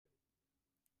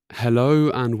Hello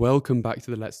and welcome back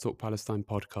to the Let's Talk Palestine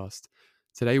podcast.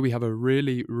 Today we have a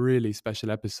really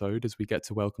special episode as we get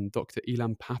to welcome Dr.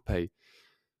 Ilan Pappé.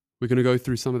 We're going to go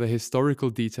through some of the historical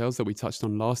details that we touched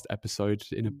on last episode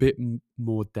in a bit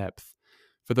more depth.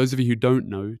 For those of you who don't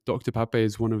know, Dr. Pappé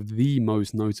is one of the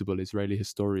most notable Israeli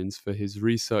historians for his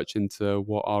research into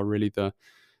what are really the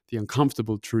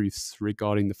uncomfortable truths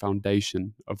regarding the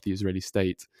foundation of the Israeli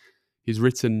state. He's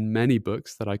written many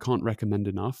books that I can't recommend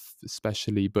enough,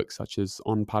 especially books such as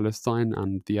On Palestine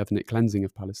and The Ethnic Cleansing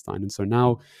of Palestine. And so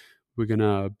now we're going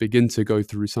to begin to go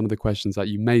through some of the questions that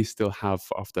you may still have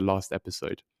after last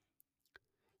episode.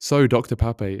 So, Dr.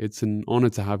 Pappé, it's an honor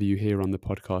to have you here on the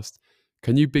podcast.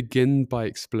 Can you begin by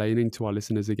explaining to our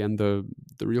listeners again the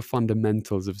real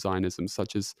fundamentals of Zionism,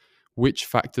 such as which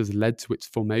factors led to its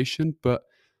formation, but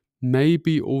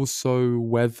maybe also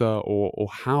whether or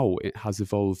how it has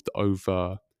evolved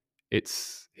over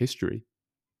its history?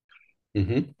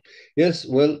 Yes,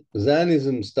 well,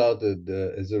 Zionism started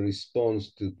as a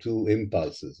response to two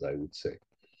impulses, I would say.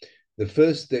 The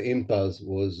first impulse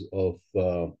was of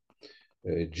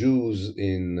Jews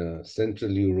in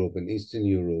Central Europe and Eastern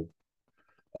Europe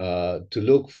to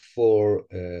look for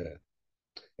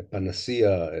a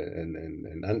panacea and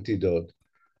an antidote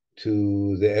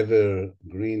to the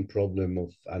evergreen problem of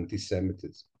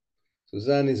anti-Semitism. So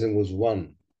Zionism was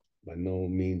one, by no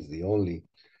means the only,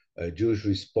 Jewish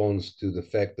response to the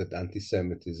fact that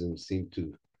anti-Semitism seemed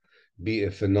to be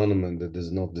a phenomenon that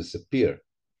does not disappear.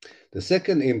 The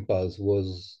second impulse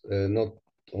was not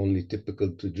only typical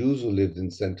to Jews who lived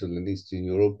in Central and Eastern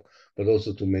Europe, but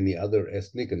also to many other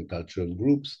ethnic and cultural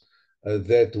groups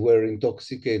that were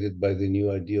intoxicated by the new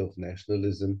idea of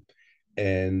nationalism.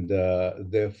 And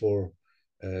therefore,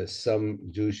 some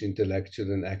Jewish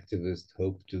intellectual and activists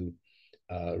hoped to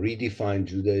redefine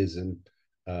Judaism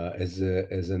as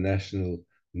a national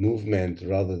movement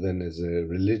rather than as a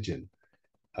religion.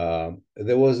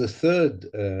 There was a third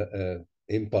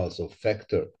impulse or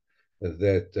factor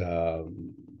that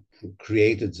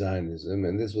created Zionism,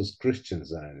 and this was Christian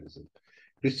Zionism.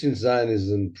 Christian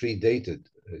Zionism predated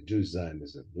Jewish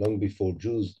Zionism. Long before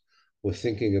Jews were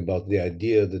thinking about the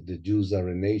idea that the Jews are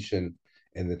a nation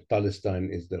and that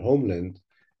Palestine is their homeland,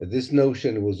 this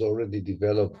notion was already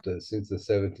developed since the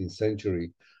 17th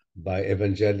century by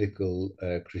evangelical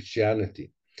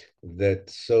Christianity, that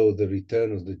saw the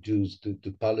return of the Jews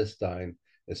to Palestine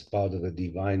as part of a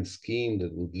divine scheme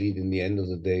that would lead in the end of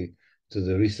the day to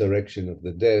the resurrection of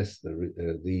the dead,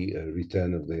 the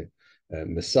return of the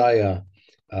Messiah,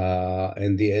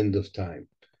 and the end of time.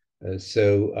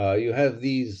 So you have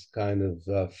these kind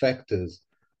of factors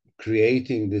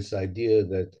creating this idea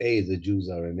that A, the Jews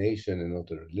are a nation and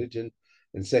not a religion,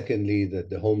 and secondly,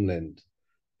 that the homeland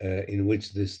in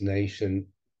which this nation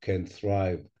can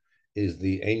thrive is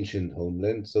the ancient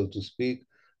homeland, so to speak,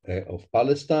 of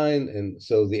Palestine. And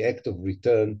so the act of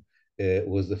return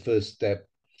was the first step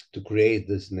to create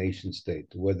this nation state,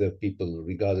 whether people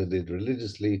regarded it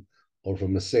religiously or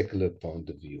from a secular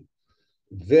point of view.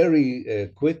 Very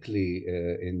quickly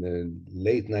in the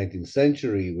late 19th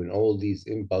century, when all these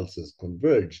impulses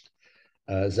converged,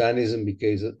 Zionism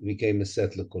became a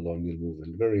settler colonial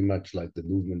movement, very much like the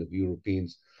movement of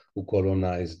Europeans who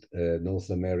colonized North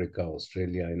America,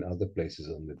 Australia, and other places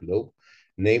on the globe.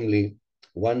 Namely,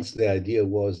 once the idea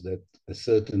was that a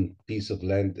certain piece of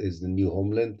land is the new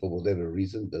homeland for whatever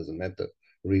reason, doesn't matter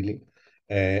really,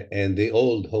 and the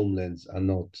old homelands are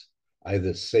not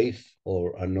either safe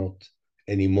or are not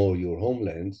anymore your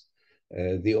homelands.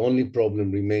 The only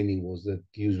problem remaining was that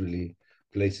usually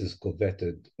places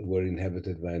coveted were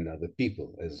inhabited by another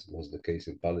people, as was the case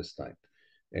in Palestine.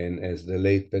 And as the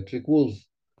late Patrick Wolf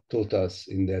taught us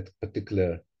in that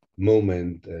particular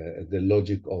moment, the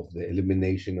logic of the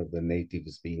elimination of the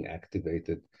natives being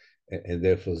activated, and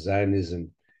therefore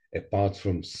Zionism, apart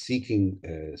from seeking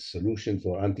a solution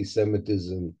for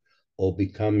anti-Semitism or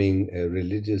becoming a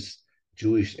religious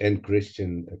Jewish and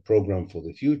Christian program for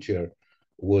the future,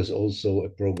 was also a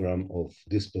program of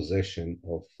dispossession,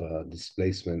 of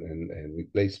displacement and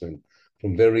replacement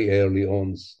from very early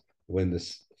on when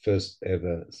the first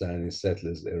ever Zionist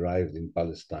settlers arrived in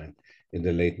Palestine in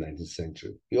the late 19th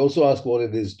century. You also ask what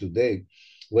it is today.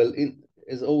 Well,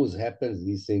 as always happens,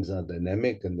 these things are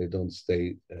dynamic and they don't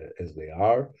stay as they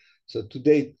are. So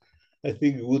today, I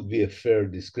think it would be a fair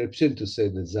description to say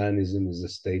that Zionism is a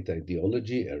state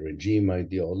ideology, a regime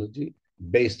ideology,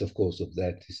 based, of course, of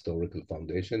that historical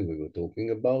foundation we were talking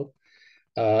about.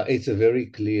 It's a very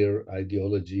clear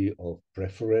ideology of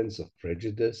preference, of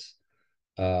prejudice,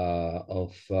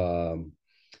 of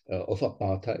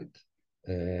apartheid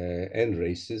and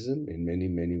racism in many,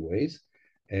 many ways.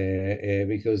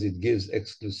 because it gives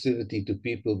exclusivity to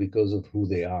people because of who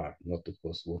they are, not of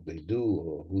course what they do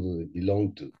or who do they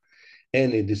belong to.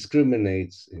 And it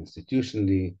discriminates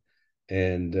institutionally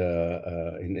and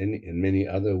in many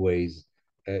other ways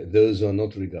those who are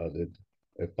not regarded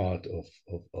a part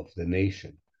of the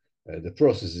nation. The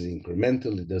process is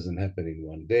incremental. It doesn't happen in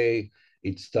one day.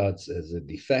 It starts as a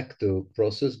de facto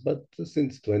process, but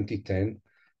since 2010,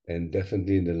 and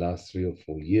definitely in the last 3 or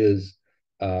 4 years,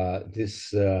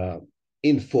 this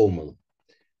informal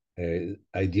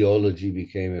ideology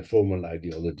became a formal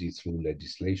ideology through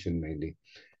legislation mainly.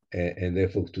 And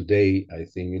therefore, today, I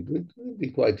think it would be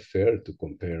quite fair to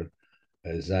compare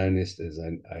Zionist as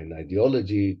an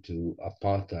ideology to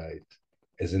apartheid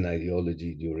as an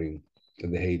ideology during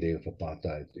the heyday of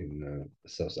apartheid in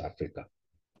South Africa.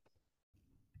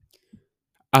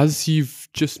 As you've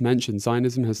just mentioned,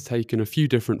 Zionism has taken a few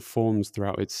different forms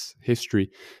throughout its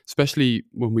history, especially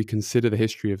when we consider the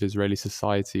history of Israeli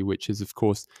society, which is, of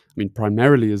course, I mean,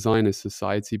 primarily a Zionist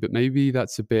society, but maybe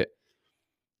that's a bit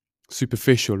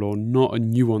superficial or not a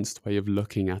nuanced way of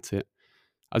looking at it,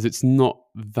 as it's not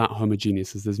that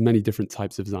homogeneous, as there's many different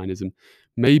types of Zionism.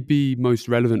 Maybe most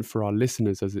relevant for our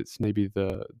listeners, as it's maybe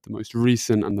the most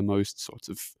recent and the most sort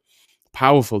of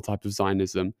powerful type of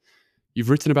Zionism. You've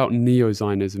written about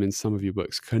neo-Zionism in some of your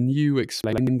books. Can you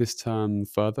explain this term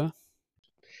further?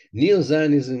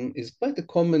 Neo-Zionism is quite a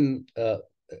common,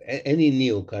 any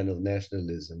neo kind of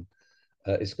nationalism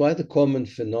is quite a common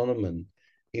phenomenon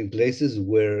in places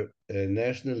where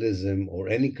nationalism or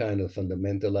any kind of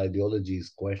fundamental ideology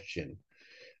is questioned.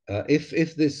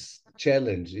 If this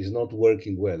challenge is not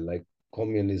working well, like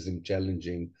communism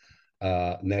challenging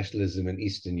nationalism in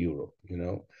Eastern Europe,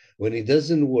 when it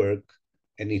doesn't work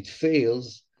and it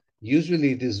fails,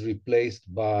 usually it is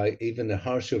replaced by even a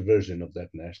harsher version of that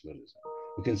nationalism.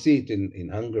 You can see it in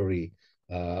Hungary,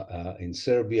 in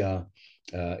Serbia,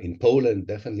 in Poland,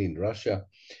 definitely in Russia.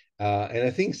 And I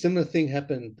think similar thing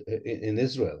happened in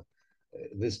Israel.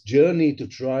 This journey to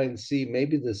try and see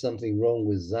maybe there's something wrong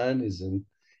with Zionism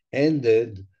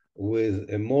ended with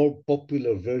a more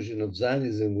popular version of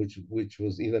Zionism, which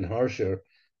was even harsher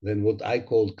than what I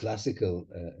call classical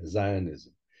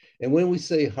Zionism. And when we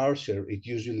say harsher, it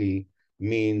usually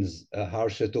means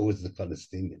harsher towards the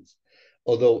Palestinians.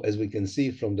 Although, as we can see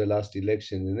from the last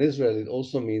election in Israel, it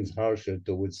also means harsher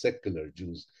towards secular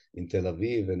Jews in Tel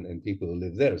Aviv and people who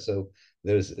live there. So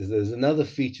there's another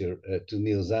feature to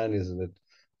neo-Zionism that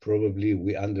probably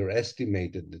we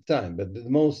underestimated at the time. But the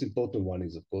most important one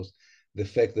is, of course, the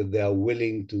fact that they are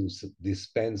willing to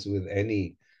dispense with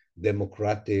any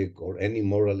democratic or any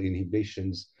moral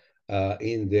inhibitions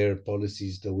in their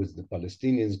policies towards the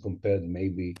Palestinians compared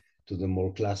maybe to the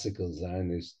more classical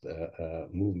Zionist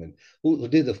movement, who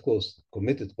did, of course,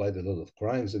 committed quite a lot of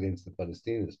crimes against the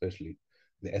Palestinians, especially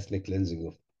the ethnic cleansing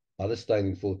of Palestine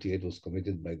in 48 was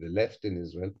committed by the left in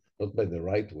Israel, not by the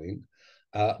right wing.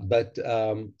 But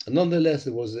nonetheless,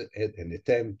 there was an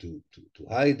attempt to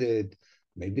hide it.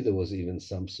 Maybe there was even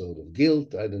some sort of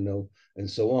guilt, I don't know, and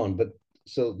so on. But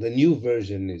so the new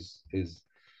version is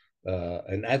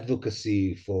an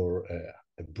advocacy for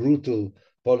a brutal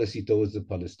policy towards the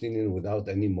Palestinian without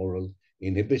any moral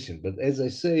inhibition. But as I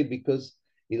say, because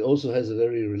it also has a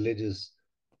very religious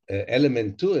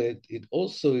element to it, it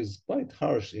also is quite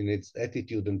harsh in its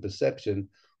attitude and perception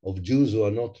of Jews who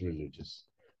are not religious,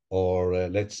 or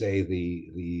let's say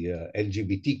the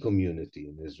LGBT community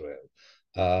in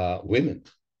Israel, women.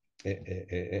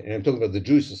 And I'm talking about the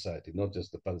Jewish society, not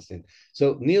just the Palestinian.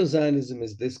 So neo-Zionism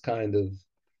is this kind of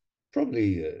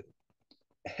probably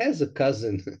has a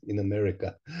cousin in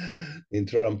America in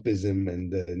Trumpism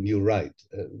and the New Right.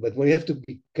 But we have to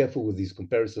be careful with these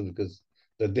comparisons because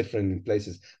they're different in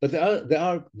places. But there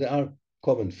are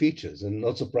common features, and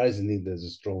not surprisingly, there's a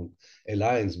strong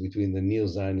alliance between the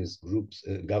neo-Zionist groups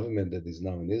government that is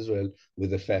now in Israel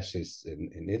with the fascists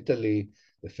in Italy,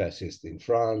 the fascists in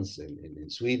France, and in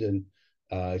Sweden.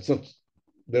 It's not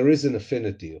there is an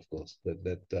affinity, of course,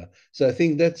 so I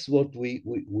think that's what we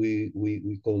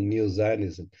call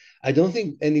neo-Zionism. I don't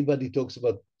think anybody talks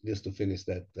about, just to finish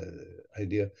that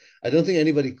idea, I don't think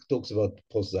anybody talks about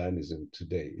post-Zionism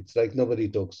today. It's like nobody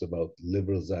talks about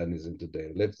liberal Zionism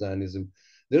today, left Zionism.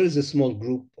 There is a small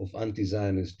group of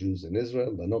anti-Zionist Jews in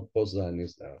Israel. They're not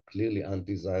post-Zionists, they are clearly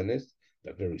anti-Zionist.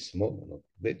 They're very small, not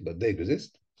big, but they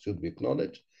exist, should be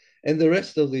acknowledged. And the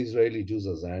rest of the Israeli Jews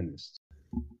are Zionists.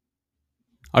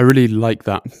 I really like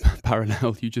that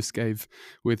parallel you just gave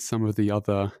with some of the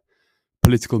other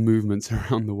political movements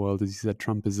around the world, as you said,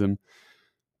 Trumpism.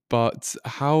 But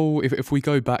how, if we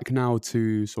go back now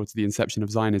to sort of the inception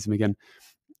of Zionism again,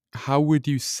 how would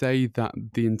you say that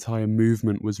the entire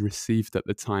movement was received at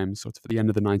the time, sort of at the end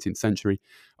of the 19th century?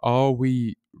 Are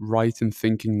we right in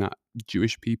thinking that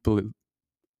Jewish people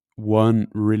weren't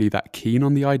really that keen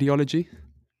on the ideology?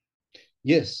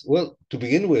 Yes, well, to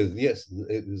begin with, yes,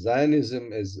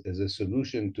 Zionism as a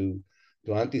solution to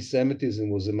anti-Semitism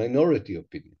was a minority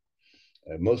opinion.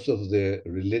 Most of the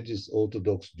religious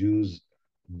Orthodox Jews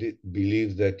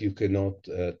believe that you cannot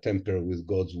tamper with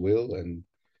God's will, and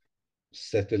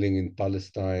settling in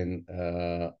Palestine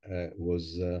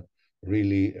was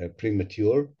really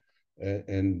premature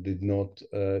and did not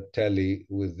tally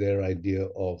with their idea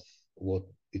of what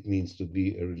it means to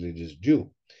be a religious Jew.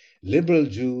 Liberal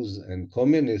Jews and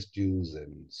communist Jews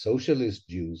and socialist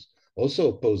Jews also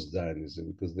opposed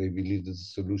Zionism because they believed that the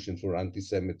solution for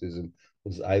anti-Semitism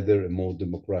was either a more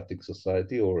democratic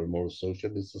society or a more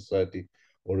socialist society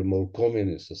or a more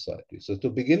communist society. So to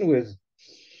begin with,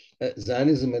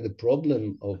 Zionism had a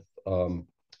problem of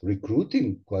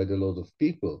recruiting quite a lot of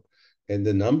people. And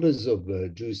the numbers of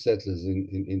Jewish settlers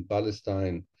in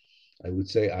Palestine, I would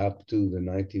say up to the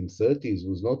 1930s,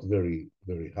 was not very,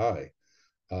 very high,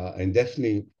 and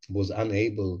definitely was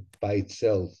unable by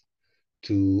itself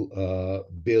to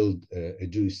build a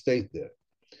Jewish state there.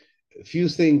 A few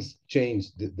things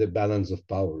changed the balance of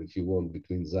power, if you want,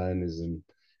 between Zionism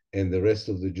and the rest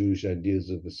of the Jewish ideas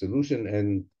of a solution,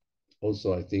 and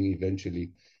also, I think,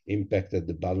 eventually impacted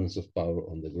the balance of power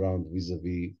on the ground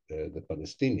vis-a-vis the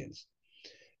Palestinians.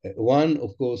 One,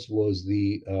 of course, was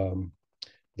the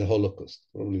Holocaust.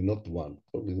 Probably not one.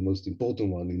 Probably the most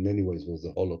important one in many ways was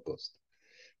the Holocaust,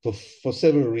 for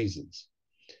several reasons.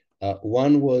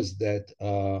 One was that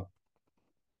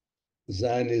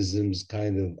Zionism's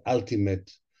kind of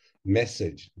ultimate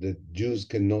message that Jews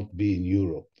cannot be in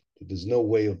Europe, that there's no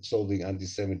way of solving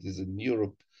anti-Semitism in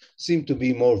Europe, seemed to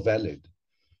be more valid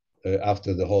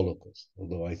after the Holocaust,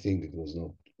 although I think it was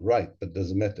not right, but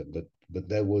doesn't matter. But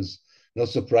that was, not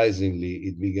surprisingly,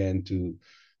 it began to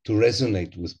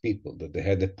resonate with people, that they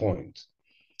had a point.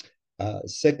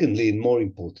 Secondly, and more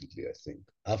importantly, I think,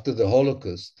 after the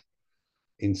Holocaust,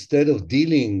 instead of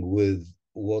dealing with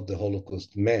what the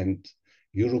Holocaust meant,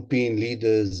 European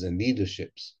leaders and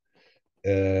leaderships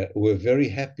were very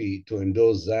happy to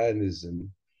endorse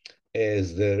Zionism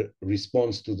as their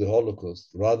response to the Holocaust,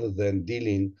 rather than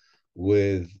dealing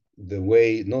with the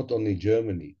way not only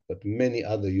Germany, but many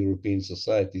other European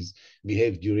societies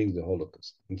behaved during the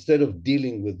Holocaust. Instead of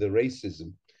dealing with the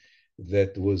racism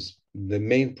that was the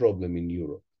main problem in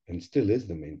Europe, and still is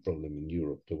the main problem in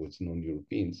Europe towards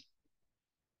non-Europeans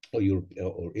or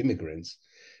immigrants,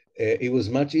 it was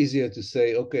much easier to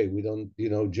say, okay, we don't,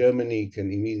 Germany can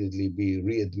immediately be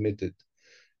readmitted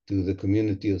to the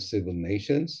community of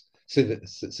civilized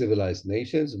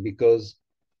nations, because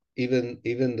even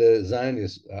the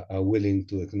Zionists are willing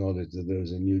to acknowledge that there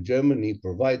is a new Germany,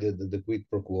 provided that the quid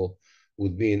pro quo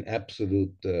would be in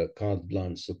absolute carte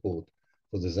blanche support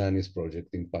for the Zionist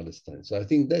project in Palestine. So I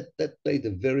think that played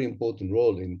a very important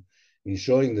role in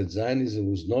showing that Zionism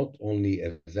was not only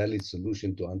a valid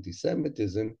solution to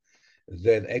anti-Semitism,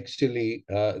 that actually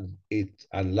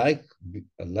unlike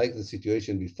the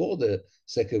situation before the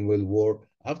Second World War,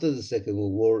 after the Second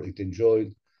World War, it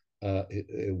enjoyed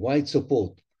a wide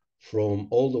support from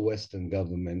all the Western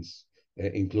governments,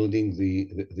 including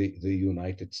the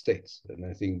United States. And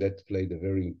I think that played a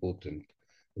very important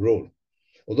role.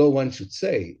 Although one should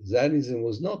say, Zionism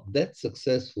was not that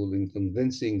successful in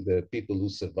convincing the people who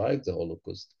survived the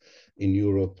Holocaust in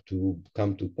Europe to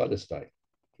come to Palestine.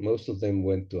 Most of them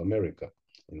went to America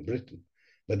and Britain.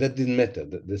 But that didn't matter.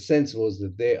 The sense was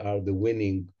that they are the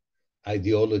winning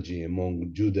ideology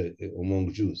among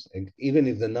Jews. And even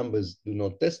if the numbers do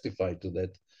not testify to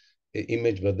that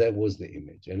image, but that was the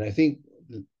image. And I think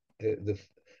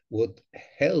what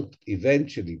helped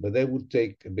eventually, but that would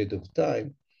take a bit of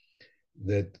time,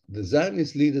 that the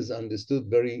Zionist leaders understood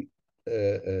very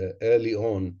early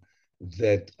on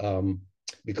that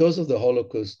because of the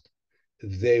Holocaust,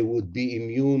 they would be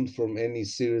immune from any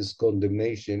serious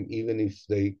condemnation, even if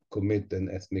they commit an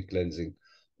ethnic cleansing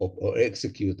or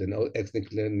execute an ethnic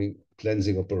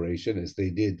cleansing operation, as they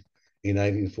did in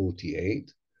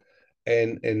 1948.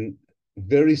 And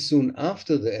very soon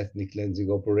after the ethnic cleansing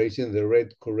operation, they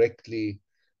read correctly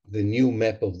the new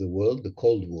map of the world, the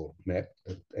Cold War map,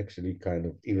 that actually kind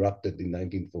of erupted in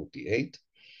 1948,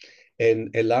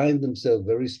 and aligned themselves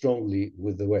very strongly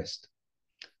with the West,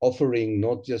 offering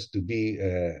not just to be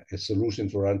a solution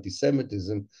for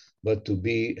anti-Semitism, but to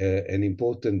be an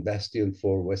important bastion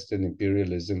for Western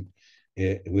imperialism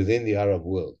within the Arab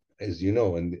world. As you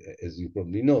know, and as you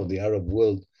probably know, the Arab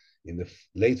world in the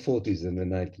late 40s and the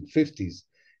 1950s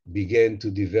began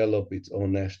to develop its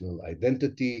own national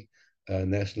identity,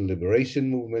 national liberation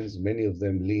movements. Many of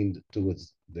them leaned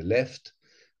towards the left.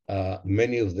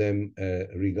 Many of them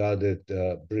regarded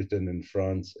Britain and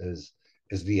France as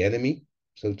the enemy,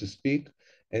 so to speak.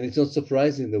 And it's not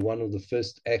surprising that one of the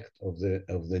first acts of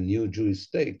the new Jewish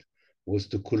state was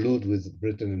to collude with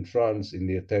Britain and France in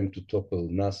the attempt to topple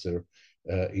Nasser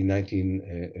in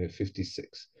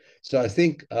 1956. So I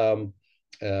think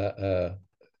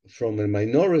from a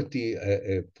minority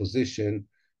position,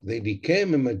 they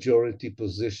became a majority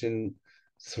position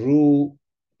through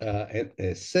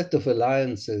a set of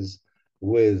alliances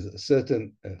with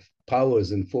certain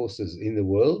powers and forces in the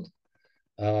world,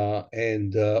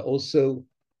 and also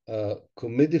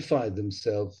commodified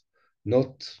themselves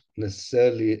not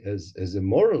necessarily as a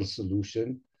moral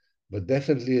solution, but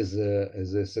definitely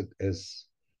as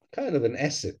kind of an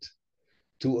asset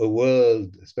to a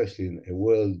world, especially in a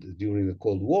world during the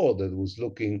Cold War, that was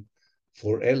looking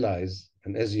for allies.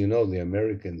 And as you know, the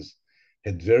Americans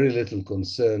had very little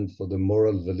concern for the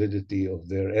moral validity of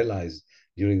their allies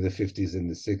during the 50s and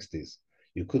the 60s.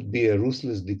 You could be a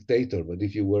ruthless dictator, but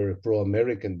if you were a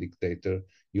pro-American dictator,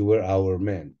 you were our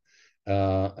man.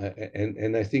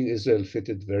 And I think Israel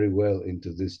fitted very well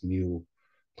into this new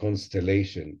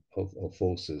constellation of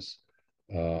forces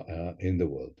in the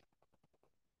world.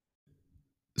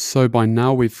 So by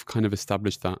now we've kind of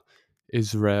established that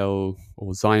Israel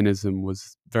or Zionism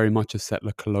was very much a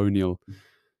settler colonial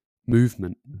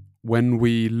movement. When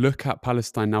we look at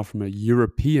Palestine now from a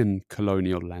European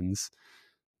colonial lens,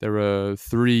 there are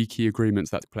three key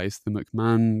agreements that took place: the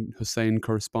McMahon-Hussein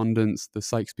Correspondence, the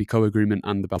Sykes-Picot Agreement,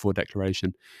 and the Balfour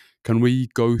Declaration. Can we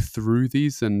go through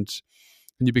these, and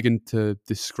can you begin to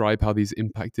describe how these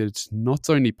impacted not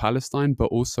only Palestine, but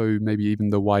also maybe even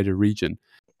the wider region?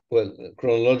 Well,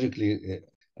 chronologically,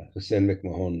 Hussein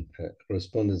McMahon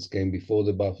correspondence came before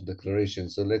the Balfour Declaration.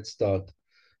 So let's start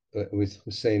with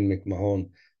Hussein McMahon.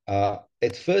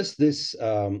 At first, this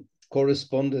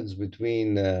correspondence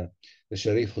between the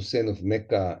Sharif Hussein of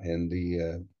Mecca and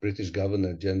the British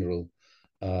Governor General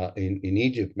in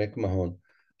Egypt, McMahon,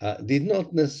 did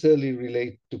not necessarily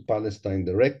relate to Palestine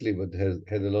directly, but has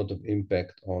had a lot of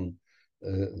impact on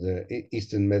the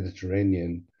Eastern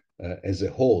Mediterranean as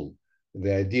a whole.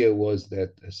 The idea was that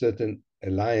a certain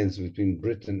alliance between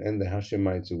Britain and the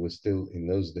Hashemites, who were still in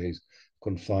those days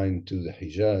confined to the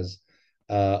Hijaz,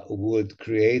 would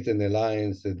create an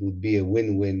alliance that would be a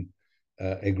win-win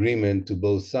agreement to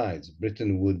both sides.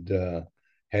 Britain would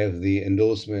have the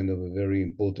endorsement of a very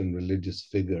important religious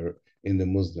figure in the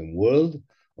Muslim world,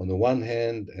 on the one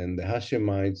hand, and the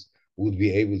Hashemites would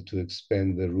be able to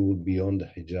expand the rule beyond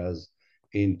the Hijaz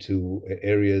into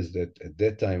areas that at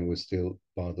that time were still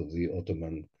part of the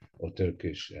Ottoman or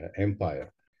Turkish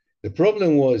Empire. The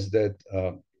problem was that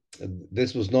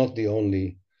this was not the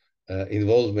only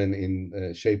involvement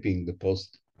in shaping the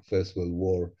post-First World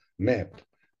War map.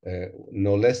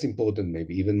 No less important,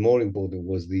 maybe even more important,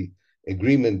 was the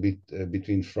agreement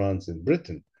between France and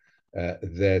Britain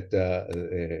that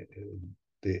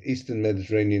the Eastern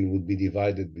Mediterranean would be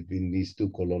divided between these two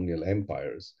colonial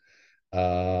empires.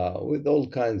 With all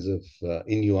kinds of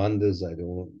innuendos. I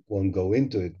won't go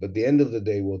into it. But at the end of the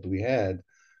day, what we had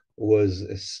was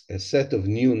a set of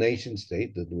new nation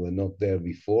states that were not there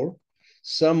before,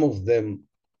 some of them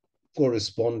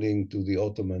corresponding to the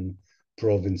Ottoman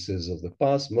provinces of the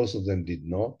past. Most of them did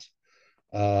not.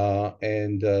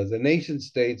 And the nation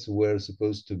states were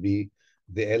supposed to be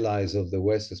the allies of the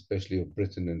West, especially of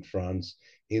Britain and France,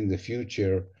 in the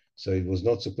future. So it was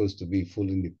not supposed to be full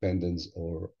independence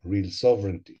or real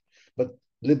sovereignty. But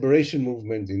liberation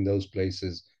movement in those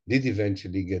places did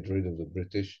eventually get rid of the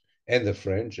British and the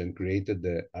French and created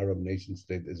the Arab nation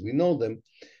state as we know them.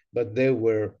 But they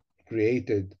were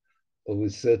created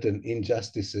with certain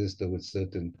injustices, there were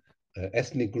certain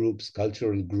ethnic groups,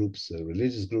 cultural groups,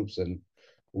 religious groups, and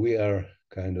we are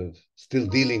kind of still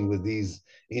dealing with these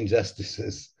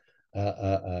injustices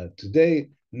today,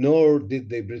 nor did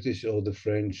the British or the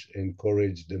French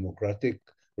encourage democratic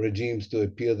regimes to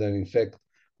appear. Then, in fact,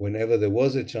 whenever there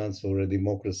was a chance for a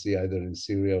democracy, either in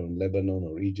Syria or in Lebanon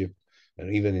or Egypt,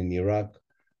 and even in Iraq,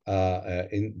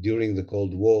 during the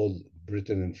Cold War,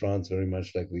 Britain and France, very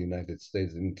much like the United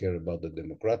States, didn't care about the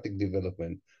democratic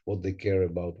development. What they care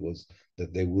about was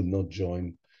that they would not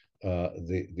join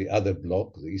the other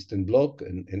bloc, the Eastern Bloc,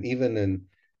 and even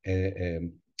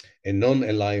a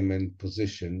non-alignment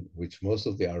position, which most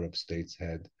of the Arab states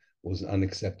had, was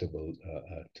unacceptable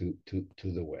to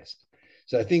the West.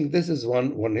 So I think this is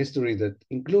one history that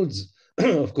includes,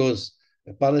 of course,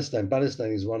 Palestine.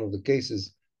 Palestine is one of the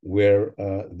cases where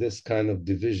this kind of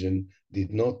division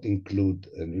did not include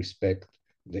and respect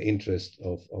the interest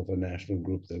of a national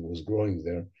group that was growing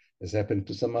there, as happened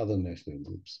to some other national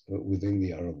groups within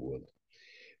the Arab world.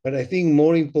 But I think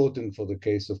more important for the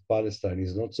case of Palestine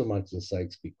is not so much the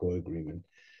Sykes-Picot Agreement.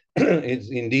 It's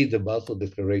indeed the Balfour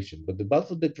Declaration, but the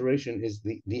Balfour Declaration is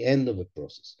the end of a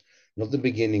process, not the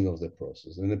beginning of the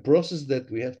process. And the process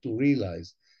that we have to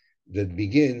realize that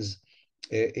begins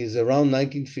is around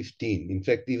 1915. In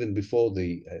fact, even before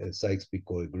the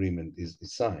Sykes-Picot Agreement is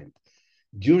signed.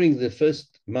 During the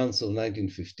first months of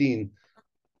 1915,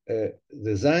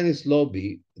 the Zionist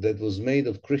lobby that was made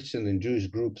of Christian and Jewish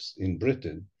groups in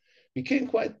Britain became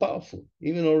quite powerful,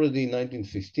 even already in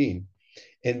 1915,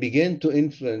 and began to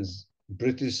influence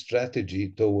British strategy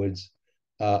towards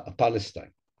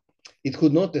Palestine. It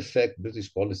could not affect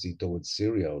British policy towards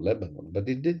Syria or Lebanon, but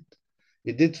it did.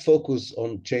 It did focus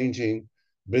on changing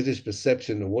British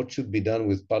perception of what should be done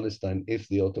with Palestine if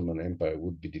the Ottoman Empire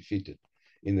would be defeated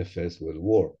in the First World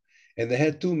War. And they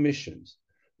had two missions.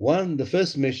 One, the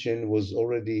first mission was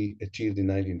already achieved in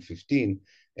 1915,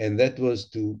 and that was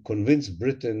to convince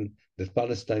Britain that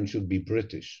Palestine should be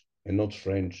British and not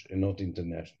French and not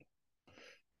international.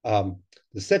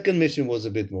 The second mission was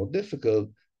a bit more difficult,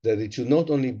 that it should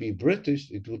not only be British,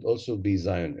 it would also be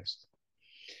Zionist.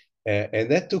 And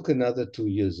that took another 2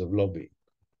 years of lobbying,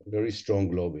 very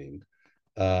strong lobbying,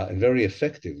 and very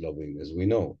effective lobbying, as we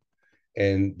know.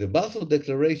 And the Balfour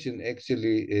Declaration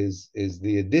actually is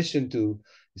the addition to,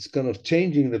 it's kind of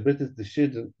changing the British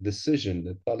decision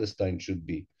that Palestine should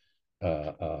be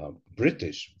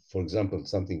British, for example,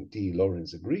 something T.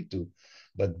 Lawrence agreed to,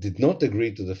 but did not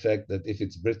agree to the fact that if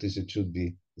it's British, it should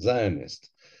be Zionist.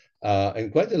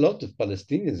 And quite a lot of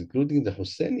Palestinians, including the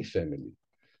Hosseini family,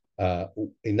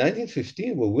 in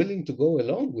 1915 were willing to go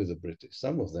along with the British,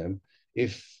 some of them,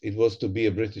 if it was to be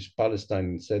a British Palestine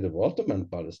instead of Ottoman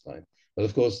Palestine. But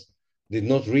of course, did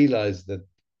not realize that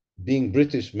being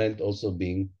British meant also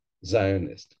being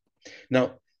Zionist.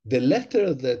 Now, the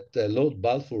letter that Lord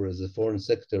Balfour, as a foreign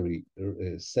secretary,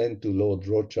 sent to Lord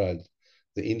Rothschild,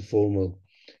 the informal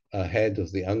head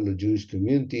of the Anglo-Jewish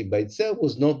community, by itself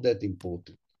was not that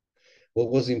important. What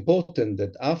was important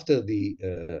that after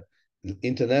the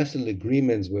international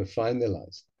agreements were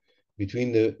finalized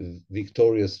between the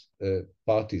victorious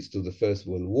parties to the First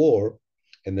World War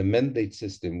and the mandate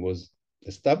system was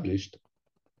established,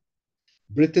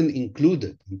 Britain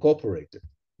incorporated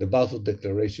the Balfour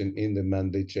Declaration in the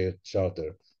mandate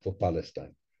charter for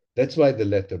Palestine. That's why the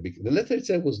letter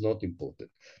itself was not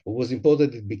important. What was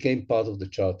important, it became part of the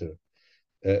charter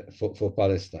for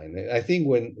Palestine. I think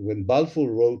when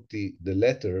Balfour wrote the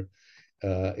letter,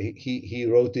 he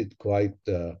wrote it quite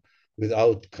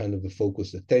without kind of a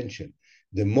focused attention.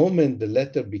 The moment the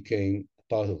letter became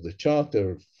part of the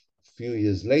charter, a few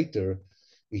years later,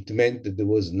 it meant that there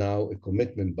was now a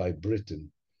commitment by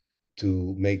Britain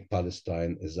to make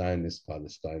Palestine a Zionist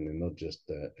Palestine and not just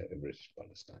a British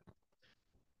Palestine.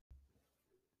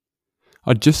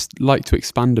 I'd just like to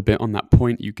expand a bit on that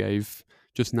point you gave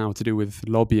just now to do with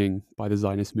lobbying by the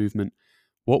Zionist movement.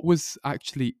 What was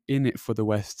actually in it for the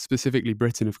West, specifically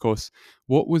Britain, of course?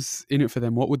 What was in it for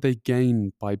them? What would they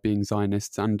gain by being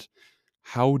Zionists? And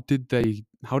how did the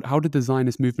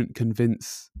Zionist movement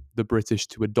convince the British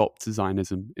to adopt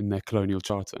Zionism in their colonial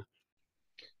charter?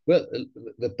 Well,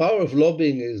 the power of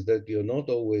lobbying is that you're not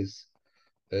always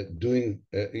doing,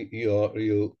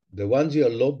 the ones you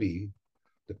lobby,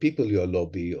 the people you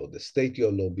lobby, or the state you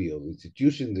lobby, or the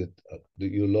institution that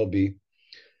you lobby,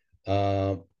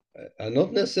 are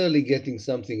not necessarily getting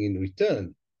something in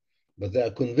return, but they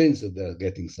are convinced that they're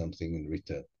getting something in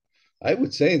return. I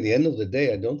would say, in the end of the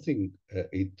day, I don't think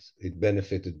it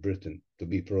benefited Britain to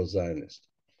be pro-Zionist.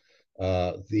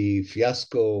 The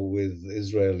fiasco with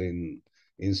Israel in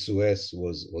Suez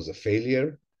was a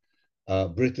failure.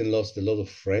 Britain lost a lot of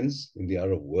friends in the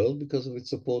Arab world because of its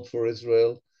support for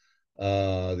Israel.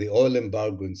 The oil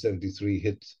embargo in 73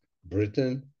 hit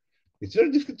Britain. It's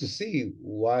very difficult to see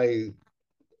why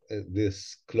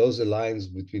this close alliance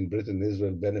between Britain and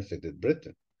Israel benefited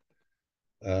Britain.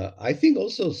 I think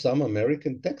also some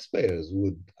American taxpayers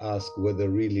would ask whether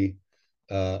really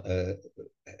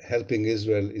helping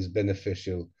Israel is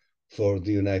beneficial for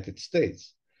the United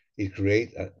States.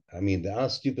 I mean, there are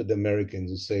stupid Americans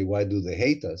who say, why do they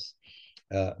hate us?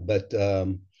 But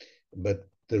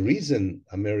the reason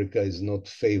America is not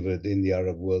favored in the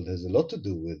Arab world has a lot to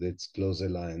do with its close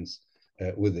alliance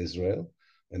with Israel.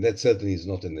 And that certainly is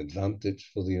not an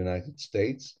advantage for the United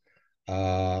States.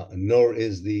 Nor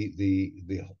is the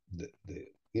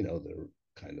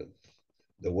kind of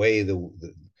the way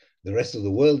the rest of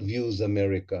the world views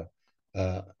America,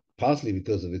 partly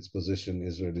because of its position.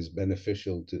 Israel is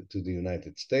beneficial to the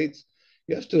United States.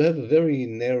 You have to have a very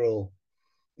narrow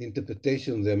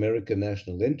interpretation of the American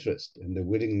national interest and the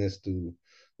willingness to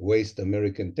waste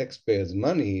American taxpayers'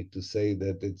 money to say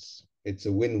that it's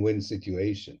a win-win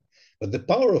situation. But the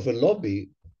power of a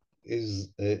lobby is,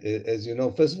 as you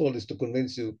know, first of all, is to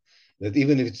convince you that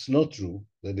even if it's not true,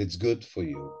 that it's good for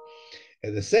you.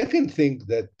 And the second thing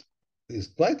that is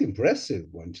quite impressive,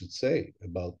 one should say,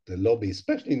 about the lobby,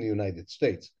 especially in the United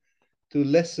States, to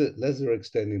lesser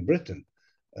extent in Britain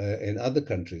and other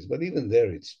countries, but even there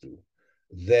it's true,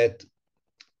 that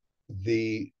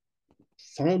the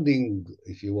founding,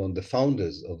 if you want, the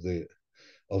founders of the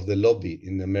lobby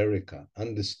in America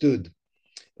understood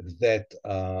that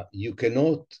you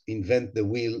cannot invent the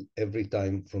wheel every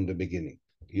time from the beginning.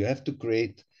 You have to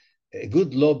create a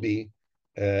good lobby.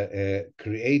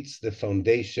 Creates the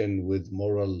foundation with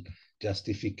moral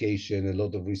justification, a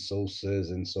lot of resources,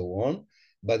 and so on.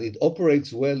 But it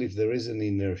operates well if there is an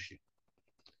inertia.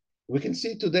 We can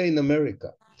see today in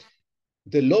America,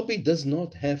 the lobby does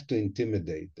not have to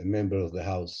intimidate a member of the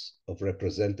House of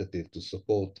Representatives to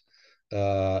support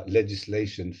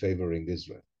legislation favoring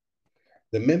Israel.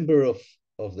 The member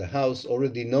of the House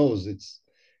already knows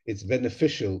it's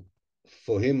beneficial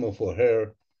for him or for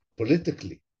her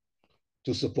politically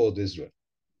to support Israel.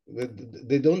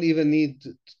 They don't even need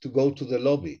to go to the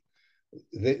lobby.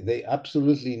 They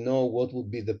absolutely know what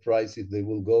would be the price if they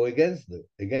will go against the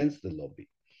lobby.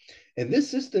 And this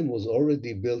system was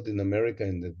already built in America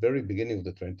in the very beginning of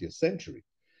the 20th century.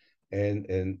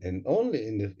 And only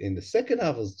in the second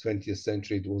half of the 20th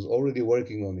century, it was already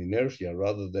working on inertia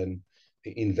rather than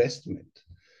investment.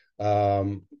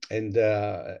 And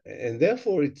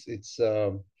therefore, it's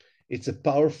a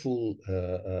powerful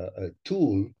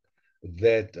tool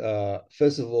that,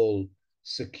 first of all,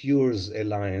 secures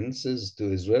alliances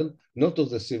to Israel, not of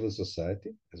the civil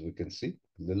society, as we can see.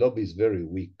 The lobby is very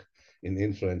weak in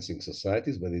influencing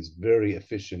societies, but it's very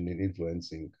efficient in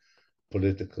influencing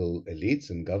political elites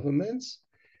and governments.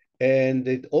 And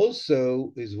it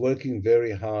also is working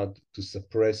very hard to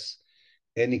suppress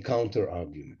any counter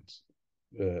arguments.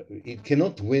 It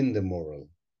cannot win the moral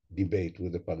debate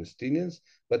with the Palestinians,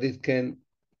 but it can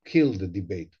kill the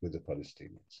debate with the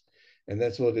Palestinians. And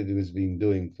that's what it has been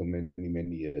doing for many,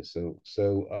 many years.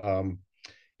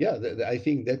 I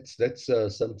think that's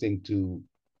something to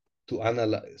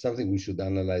analyze, something we should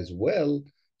analyze well,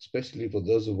 especially for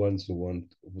those of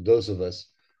us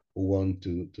who want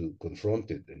to confront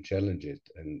it and challenge it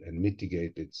and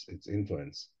mitigate its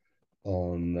influence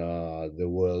on the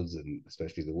world's and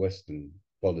especially the Western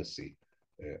policy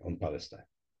on Palestine.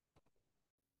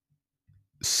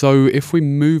 So, if we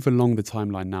move along the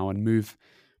timeline now and move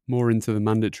more into the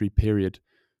mandatory period,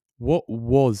 what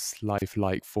was life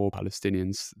like for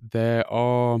Palestinians? There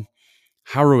are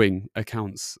harrowing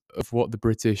accounts of what the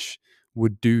British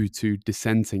would do to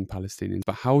dissenting Palestinians,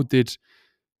 but how did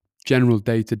general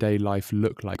day-to-day life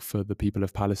look like for the people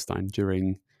of Palestine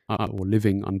during or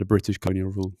living under British colonial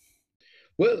rule?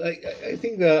 Well, I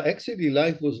think actually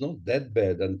life was not that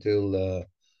bad until the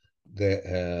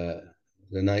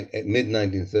mid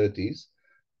 1930s,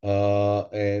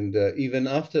 and even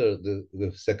after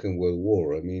the Second World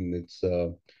War. I mean, it's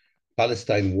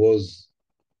Palestine was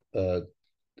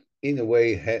in a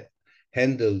way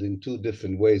handled in two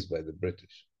different ways by the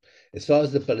British. As far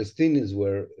as the Palestinians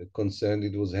were concerned,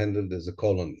 it was handled as a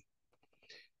colony.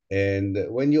 And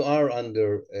when you are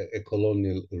under a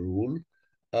colonial rule,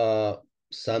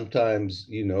 sometimes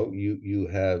you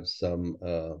have some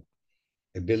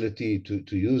ability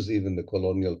to use even the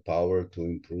colonial power to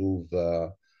improve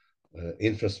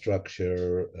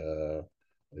infrastructure,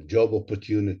 job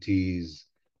opportunities,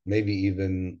 maybe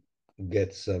even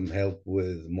get some help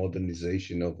with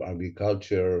modernization of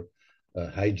agriculture,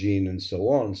 hygiene, and so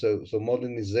on. So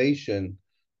modernization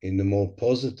in the more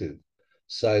positive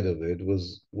side of it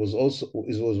was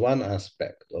one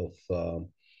aspect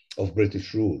of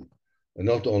British rule, and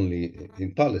not only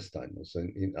in Palestine, also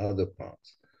in other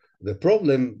parts. The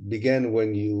problem began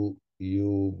when you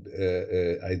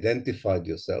identified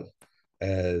yourself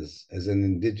as an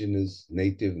indigenous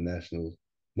native national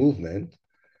movement,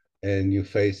 and you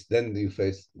face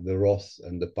the wrath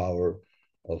and the power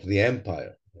of the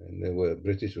empire. And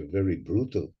British were very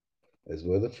brutal, as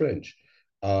were the French,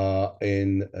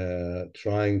 in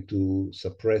trying to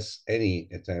suppress any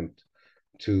attempt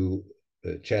to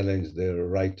challenge their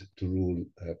right to rule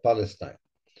Palestine.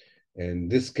 And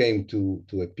this came to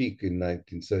a peak in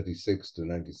 1936 to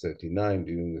 1939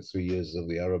 during the 3 years of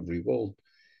the Arab Revolt.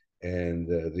 And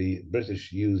the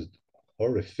British used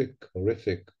horrific,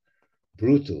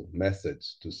 brutal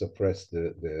methods to suppress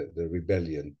the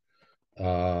rebellion,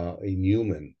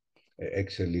 inhuman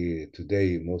Actually,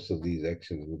 today, most of these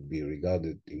actions would be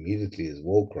regarded immediately as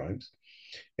war crimes.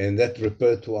 And that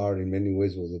repertoire, in many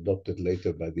ways, was adopted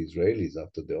later by the Israelis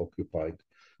after they occupied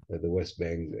the West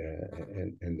Bank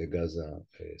and the Gaza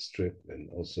Strip, and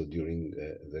also during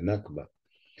the Nakba.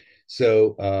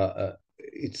 So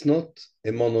it's not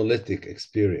a monolithic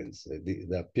experience.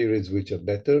 There are periods which are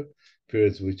better,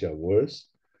 periods which are worse.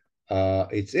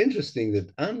 It's interesting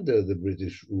that under the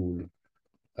British rule,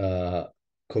 uh,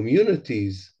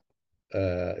 communities,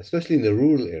 especially in the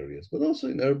rural areas, but also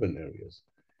in urban areas,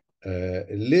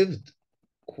 lived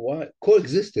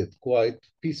coexisted quite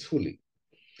peacefully.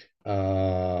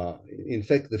 In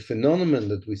fact, the phenomenon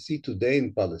that we see today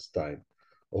in Palestine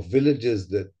of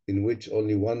villages in which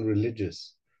only one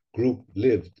religious group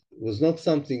lived was not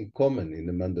something common in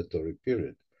the mandatory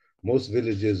period. Most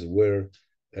villages where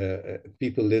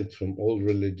people lived from all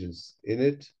religions in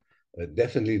it.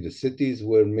 Definitely the cities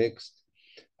were mixed,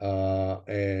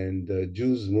 and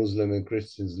Jews, Muslim, and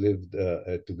Christians lived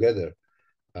together.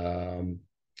 Um,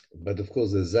 but of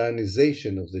course, the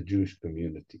Zionization of the Jewish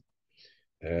community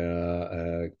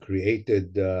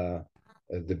created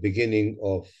the beginning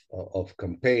of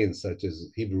campaigns such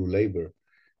as Hebrew labor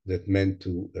that meant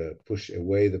to push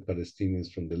away the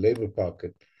Palestinians from the labor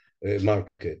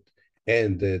market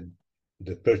and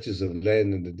the purchase of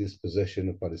land and the dispossession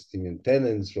of Palestinian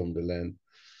tenants from the land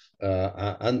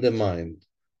undermined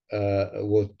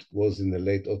what was in the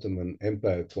late Ottoman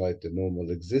Empire quite a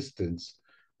normal existence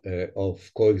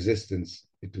of coexistence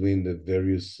between the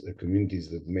various communities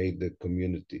that made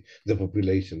the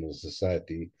population of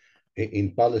society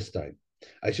in Palestine.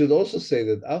 I should also say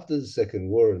that after the Second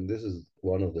War, and this is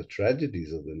one of the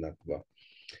tragedies of the Nakba,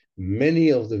 many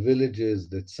of the villages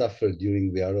that suffered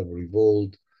during the Arab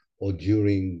Revolt or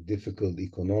during difficult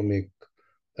economic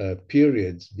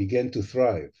periods began to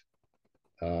thrive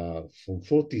from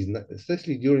 40s,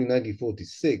 especially during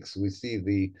 1946, we see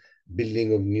the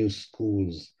building of new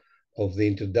schools, of the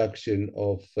introduction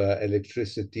of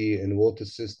electricity and water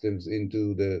systems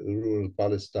into the rural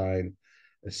Palestine,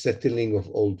 a settling of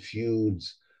old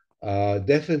feuds.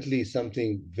 Definitely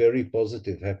something very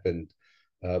positive happened,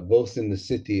 both in the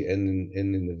city and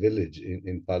in the village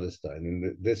in Palestine.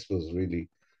 And this was really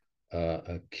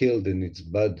killed in its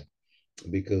bud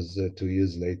because 2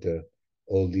 years later,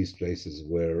 all these places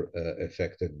were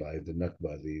affected by the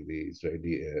Nakba, the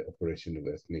Israeli operation of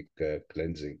ethnic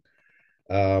cleansing.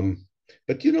 Um,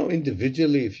 but you know,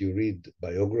 individually, if you read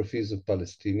biographies of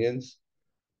Palestinians,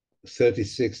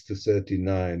 36 to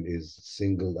 39 is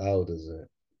singled out as a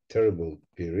terrible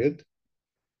period.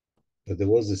 But there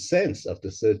was a sense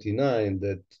after 39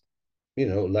 that, you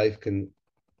know, life can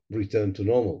return to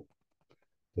normal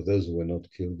for those who were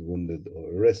not killed, wounded,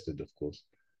 or arrested, of course.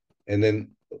 And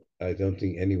then I don't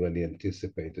think anybody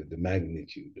anticipated the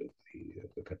magnitude of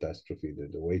the catastrophe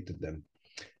that awaited them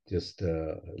just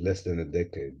less than a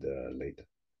decade later.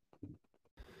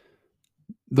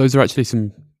 Those are actually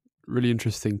some really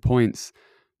interesting points.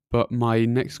 But my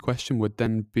next question would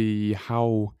then be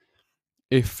how,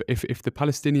 if the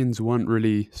Palestinians weren't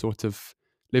really sort of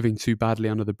living too badly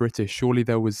under the British, surely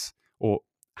there was, or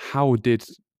how did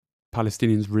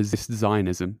Palestinians resist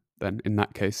Zionism then in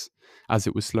that case, as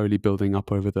it was slowly building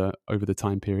up over the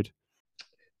time period?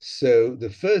 So the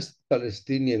first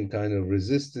Palestinian kind of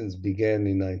resistance began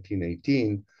in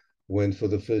 1918 when, for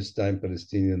the first time,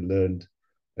 Palestinians learned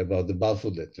about the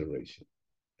Balfour Declaration.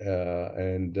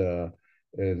 The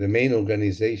main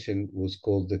organization was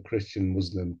called the Christian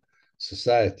Muslim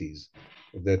Societies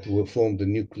that were formed the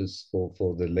nucleus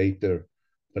for the later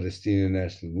Palestinian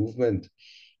national movement.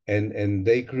 And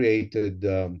they created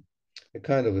a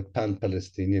kind of a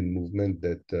pan-Palestinian movement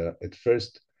that at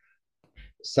first,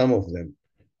 some of them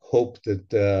hoped that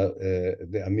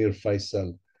the Amir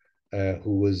Faisal,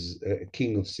 who was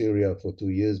king of Syria for 2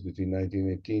 years between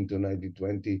 1918 to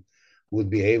 1920, would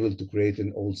be able to create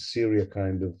an old Syria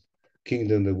kind of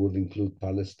kingdom that would include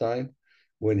Palestine.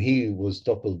 When he was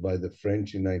toppled by the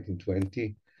French in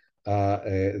 1920,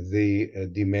 the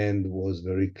demand was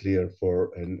very clear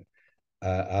for an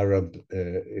Arab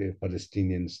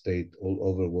Palestinian state all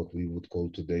over what we would call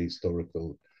today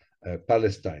historical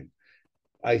Palestine.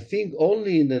 I think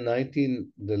only in the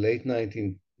late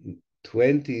 1920s,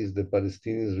 the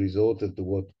Palestinians resorted to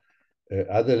what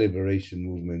other liberation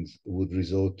movements would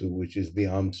resort to, which is the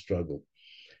armed struggle.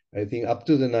 I think up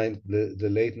to the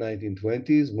late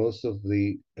 1920s, most of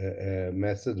the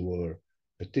methods were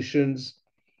petitions,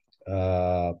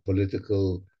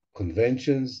 political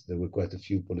conventions. There were quite a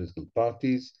few political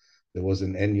parties. There was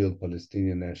an annual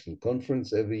Palestinian National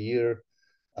Conference every year.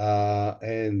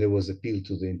 And there was appeal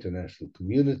to the international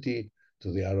community,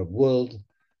 to the Arab world.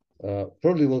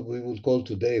 probably what we would call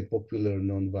today a popular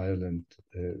nonviolent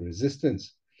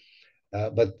resistance.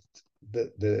 But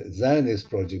the Zionist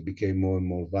project became more and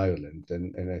more violent.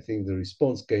 And I think the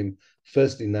response came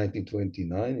first in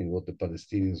 1929 in what the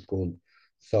Palestinians called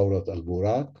Thawrat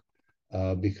al-Buraq,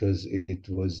 because it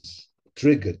was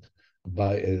triggered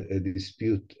by a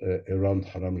dispute around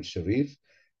Haram al-Sharif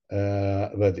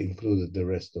that included the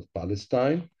rest of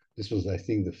Palestine. This was, I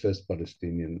think, the first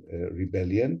Palestinian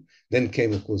rebellion. Then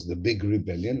came, of course, the big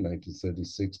rebellion,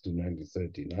 1936 to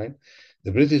 1939.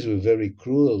 The British were very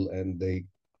cruel and they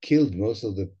killed most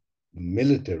of the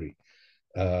military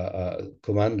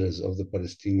commanders of the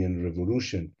Palestinian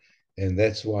Revolution. And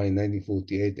that's why in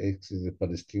 1948, actually, the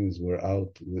Palestinians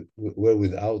were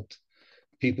without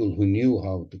people who knew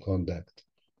how to conduct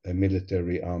a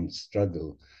military armed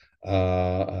struggle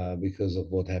because of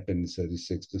what happened in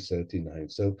 36 to 39.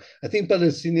 So I think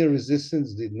Palestinian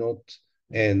resistance did not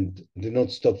end, did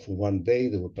not stop for one day.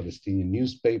 There were Palestinian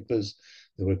newspapers,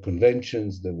 there were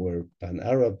conventions, there were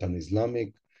pan-Arab,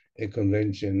 pan-Islamic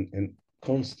convention, and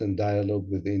constant dialogue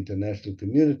with the international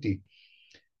community.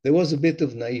 There was a bit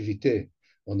of naivete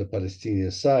on the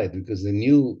Palestinian side because they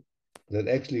knew that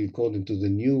actually, according to the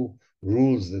new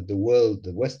rules that the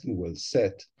Western world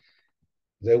set,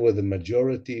 they were the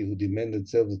majority who demanded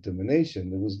self-determination.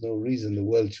 There was no reason the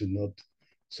world should not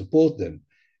support them.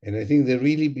 And I think they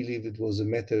really believed it was a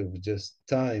matter of just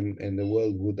time and the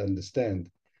world would understand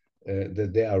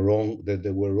that they are wrong, that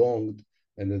they were wronged,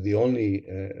 and that the only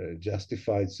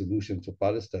justified solution for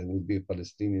Palestine would be a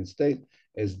Palestinian state,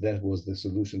 as that was the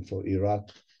solution for Iraq,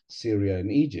 Syria,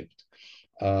 and Egypt.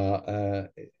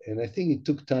 And I think it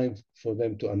took time for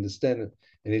them to understand it.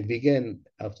 And it began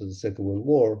after the Second World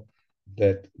War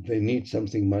that they need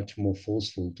something much more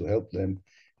forceful to help them.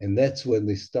 And that's when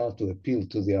they start to appeal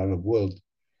to the Arab world,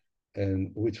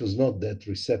 and which was not that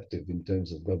receptive in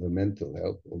terms of governmental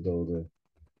help, although the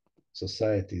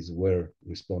societies were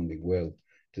responding well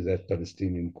to that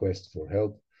Palestinian quest for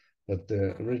help. But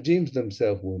the regimes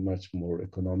themselves were much more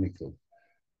economical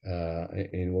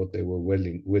in what they were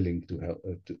willing to, help,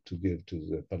 to give to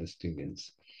the Palestinians.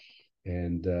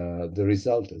 And the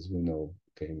result, as we know,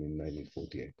 came in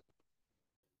 1948.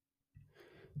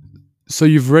 So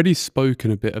you've already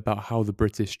spoken a bit about how the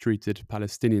British treated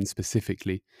Palestinians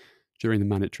specifically during the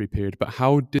mandatory period, but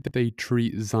how did they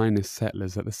treat Zionist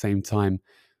settlers at the same time?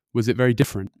 Was it very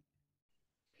different?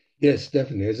 Yes,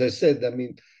 definitely. As I said, I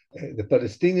mean, the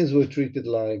Palestinians were treated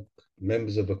like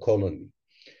members of a colony.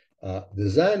 The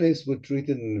Zionists were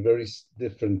treated in a very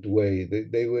different way.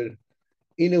 They were,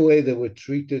 in a way, they were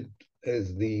treated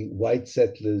as the white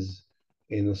settlers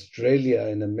in Australia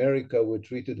and America were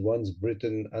treated once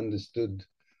Britain understood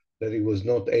that it was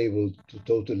not able to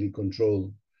totally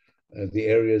control the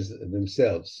areas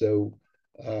themselves. So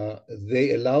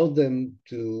they allowed them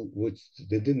to, which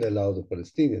they didn't allow the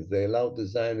Palestinians, they allowed the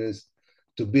Zionists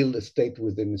to build a state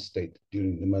within a state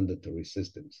during the mandatory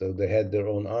system. So they had their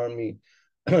own army,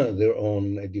 their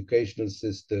own educational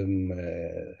system,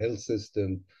 health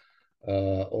system,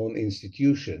 own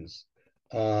institutions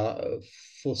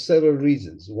for several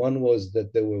reasons. One was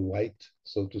that they were white,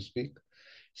 so to speak.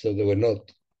 So they were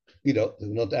not, they were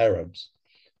not Arabs.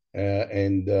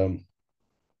 And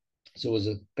so it was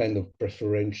a kind of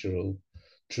preferential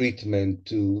treatment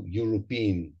to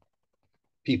European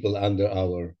people under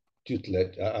our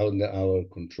tutelage, under our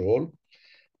control.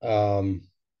 Um,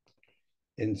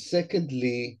 and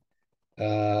secondly,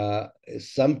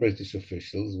 some British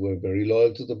officials were very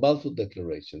loyal to the Balfour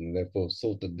Declaration and therefore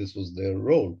thought that this was their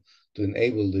role to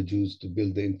enable the Jews to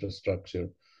build the infrastructure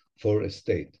for a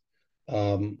state.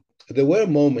 There were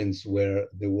moments where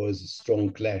there was a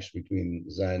strong clash between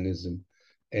Zionism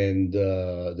and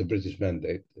the British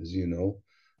Mandate, as you know.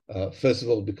 First of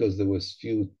all, because there was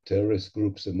few terrorist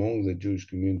groups among the Jewish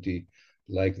community,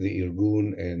 like the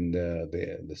Irgun and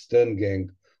the Stern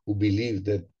Gang, who believed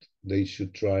that they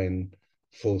should try and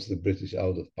force the British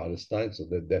out of Palestine. So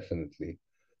that definitely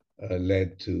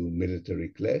led to military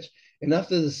clash. And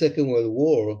after the Second World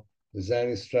War, the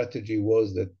Zionist strategy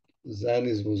was that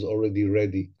Zionism was already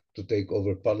ready to take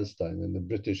over Palestine, and the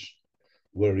British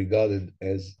were regarded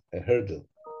as a hurdle,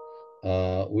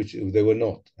 which they were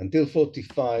not. Until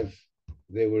 45,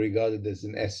 they were regarded as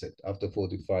an asset. After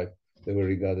 45, they were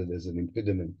regarded as an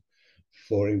impediment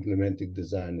for implementing the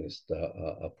Zionist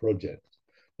project.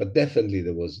 But definitely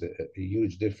there was a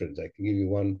huge difference. I can give you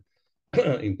one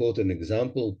important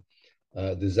example.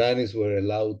 The Zionists were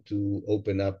allowed to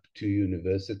open up two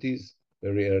universities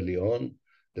very early on.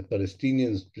 The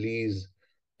Palestinians, please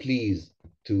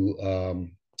to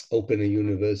open a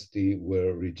university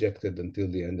were rejected until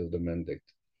the end of the mandate.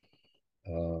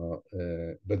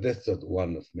 But that's not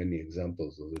one of many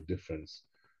examples of the difference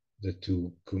the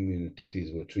two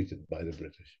communities were treated by the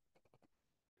British.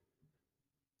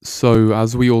 So,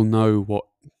 as we all know, what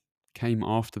came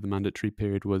after the mandatory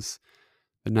period was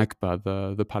the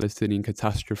Nakba, the Palestinian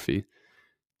catastrophe.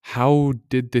 How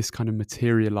did this kind of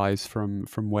materialize from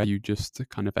where you just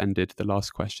kind of ended the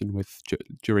last question with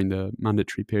during the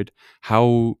mandatory period?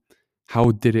 How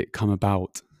did it come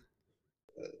about?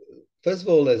 First of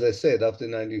all, as I said, after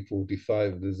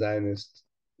 1945, the Zionist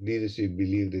leadership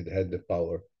believed it had the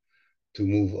power to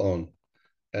move on,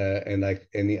 and like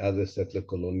any other settler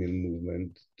colonial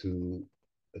movement, to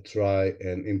try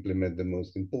and implement the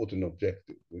most important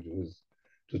objective, which was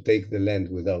to take the land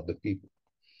without the people,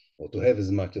 or to have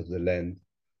as much of the land,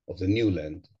 of the new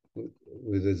land,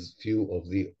 with as few of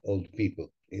the old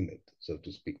people in it, so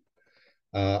to speak.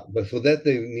 But for that,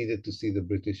 they needed to see the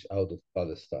British out of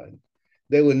Palestine.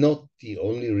 They were not the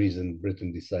only reason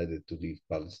Britain decided to leave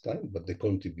Palestine, but they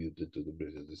contributed to the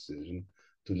British decision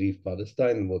to leave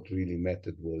Palestine. What really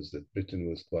mattered was that Britain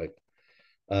was quite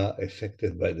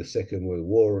affected by the Second World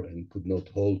War and could not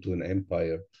hold to an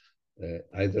empire,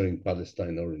 either in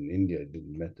Palestine or in India, it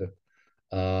didn't matter.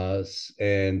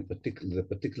 And the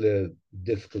particular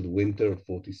difficult winter of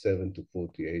 47 to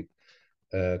 48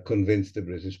 convinced the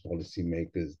British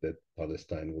policymakers that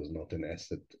Palestine was not an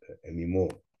asset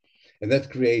anymore. And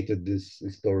that created this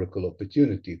historical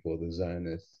opportunity for the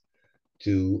Zionists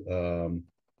to, um,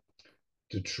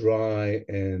 to try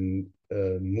and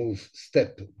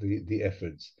step the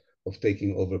efforts of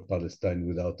taking over Palestine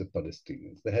without the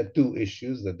Palestinians. They had two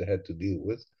issues that they had to deal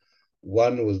with.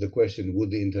 One was the question, would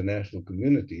the international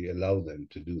community allow them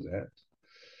to do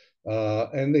that?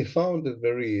 And they found a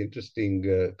very interesting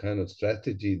kind of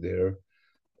strategy there.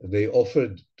 They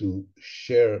offered to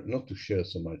share, not to share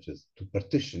so much as to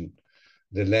partition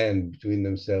the land between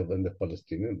themselves and the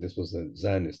Palestinians. This was a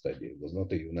Zionist idea. It was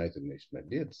not a United Nations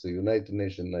idea. It's a United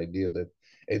Nations idea that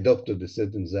adopted a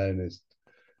certain Zionist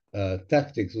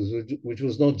tactics, which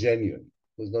was not genuine.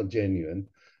 Was not genuine,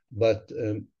 but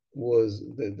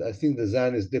I think the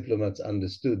Zionist diplomats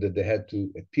understood that they had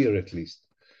to appear at least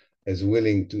as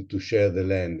willing to share the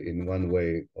land in one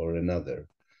way or another.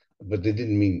 But they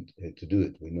didn't mean to do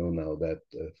it. We know now that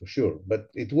for sure.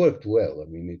 But it worked well. I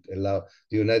mean, it allowed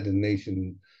the United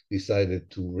Nations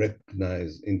decided to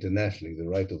recognize internationally the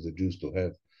right of the Jews to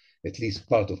have at least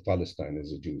part of Palestine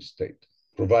as a Jewish state,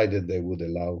 provided they would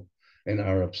allow an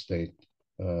Arab state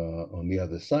on the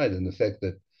other side. And the fact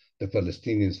that the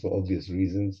Palestinians, for obvious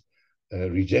reasons,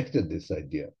 rejected this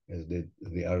idea, as did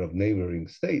the Arab neighboring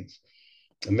states,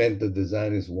 meant that the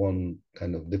Zionists won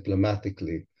kind of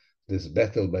diplomatically this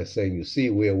battle by saying, you see,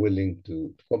 we are willing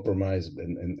to compromise,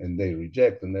 and they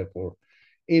reject. And therefore,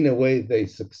 in a way, they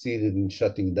succeeded in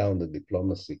shutting down the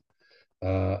diplomacy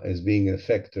as being a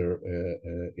factor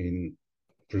in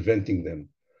preventing them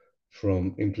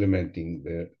from implementing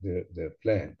their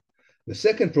plan. The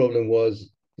second problem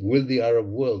was, will the Arab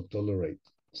world tolerate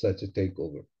such a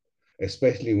takeover,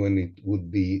 especially when it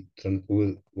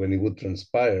would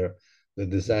transpire that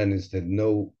the Zionists had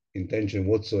no intention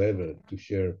whatsoever to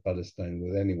share Palestine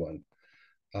with anyone.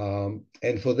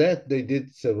 And for that, they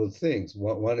did several things.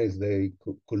 One is they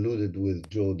colluded with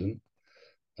Jordan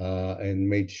and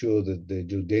made sure that the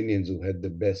Jordanians, who had the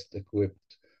best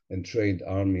equipped and trained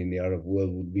army in the Arab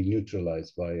world, would be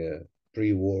neutralized by a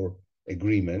pre-war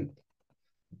agreement.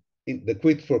 The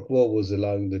quid pro quo was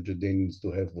allowing the Jordanians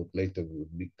to have what later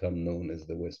would become known as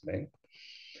the West Bank.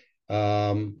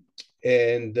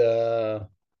 And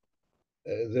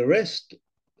the rest,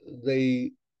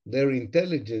 their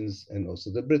intelligence and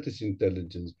also the British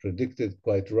intelligence predicted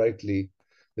quite rightly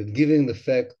that given the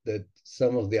fact that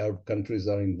some of the Arab countries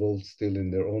are involved still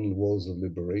in their own wars of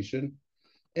liberation,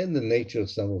 and the nature of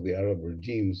some of the Arab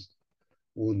regimes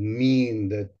would mean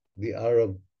that the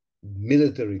Arab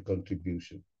military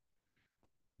contribution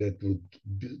that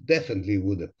definitely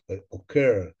would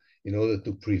occur in order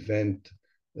to prevent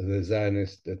the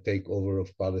Zionist takeover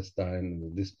of Palestine and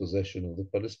the dispossession of the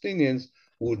Palestinians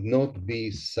would not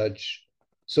be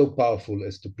so powerful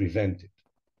as to prevent it.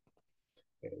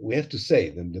 We have to say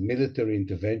that the military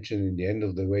intervention in the end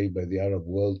of the way by the Arab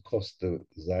world cost the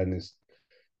Zionist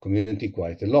community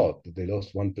quite a lot. They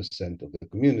lost 1% of the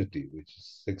community, which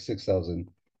is 6,000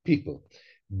 people.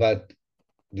 But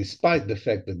despite the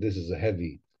fact that this is a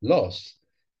heavy loss,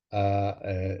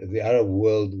 the Arab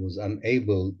world was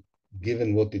unable,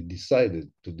 given what it decided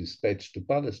to dispatch to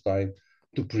Palestine,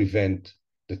 to prevent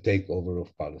the takeover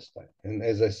of Palestine. And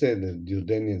as I said, the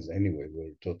Jordanians anyway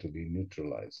were totally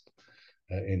neutralized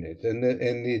in it. And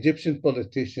the Egyptian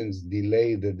politicians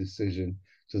delayed the decision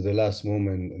to the last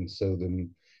moment. And so the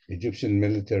Egyptian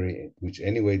military, which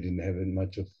anyway didn't have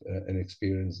much of an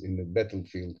experience in the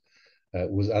battlefield,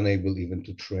 was unable even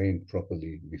to train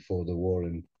properly before the war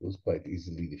and was quite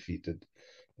easily defeated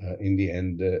in the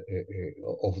end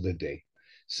of the day.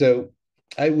 So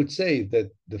I would say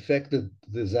that the fact that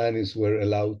the Zionists were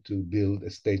allowed to build a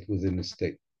state within a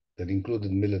state that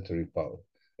included military power,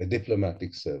 a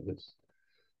diplomatic service,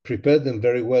 prepared them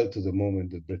very well to the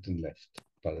moment that Britain left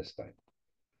Palestine.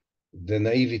 The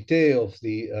naivete of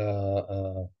the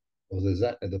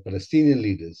Palestinian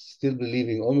leaders, still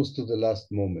believing almost to the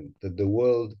last moment that the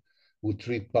world would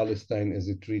treat Palestine as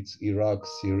it treats Iraq,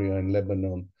 Syria, and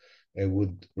Lebanon, and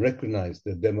would recognize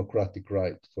the democratic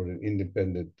right for an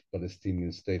independent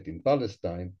Palestinian state in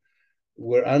Palestine,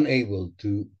 were unable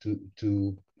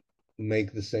to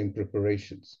make the same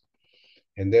preparations,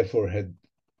 and therefore had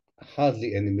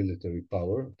hardly any military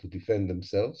power to defend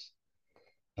themselves,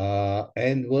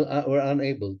 and were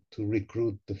unable to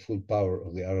recruit the full power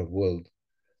of the Arab world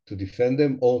to defend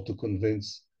them or to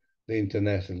convince the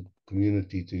international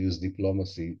community to use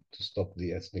diplomacy to stop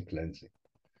the ethnic cleansing.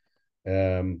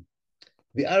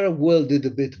 The Arab world did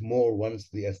a bit more once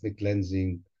the ethnic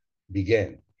cleansing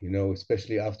began,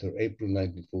 especially after April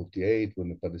 1948, when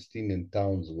the Palestinian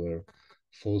towns were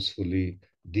forcefully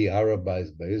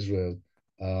de-Arabized by Israel,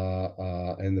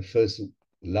 and the first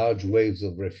large waves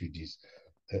of refugees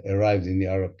arrived in the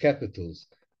Arab capitals.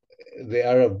 The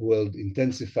Arab world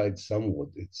intensified somewhat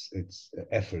its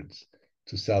efforts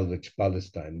to salvage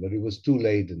Palestine, but it was too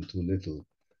late and too little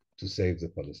to save the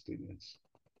Palestinians.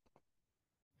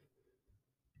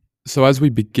 So as we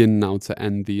begin now to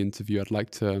end the interview, I'd like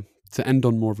to end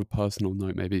on more of a personal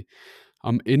note, maybe.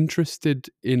 I'm interested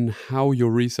in how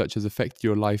your research has affected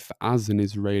your life as an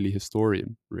Israeli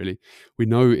historian, really. We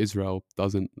know Israel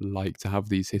doesn't like to have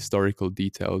these historical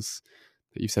details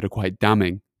that you said are quite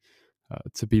damning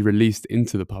to be released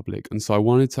into the public. And so I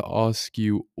wanted to ask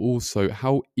you also,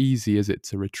 how easy is it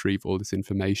to retrieve all this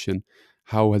information?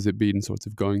 How has it been sort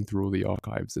of going through all the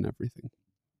archives and everything?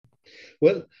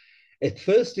 Well, at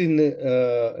first, when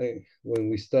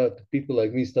people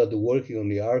like me started working on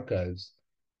the archives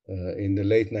in the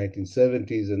late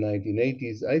 1970s and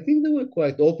 1980s, I think they were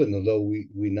quite open, although we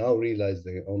now realize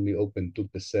they only opened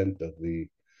 2% of the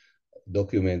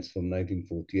documents from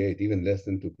 1948, even less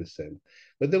than 2%.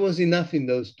 But there was enough in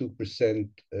those 2%,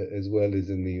 as well as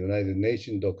in the United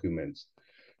Nations documents,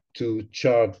 to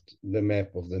chart the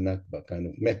map of the Nakba, kind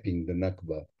of mapping the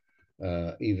Nakba,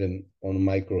 even on a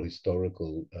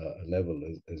micro-historical level,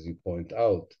 as you point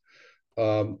out.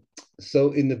 Um,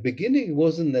 so in the beginning, it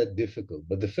wasn't that difficult.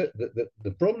 But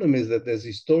the problem is that as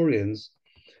historians,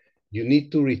 you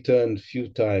need to return a few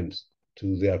times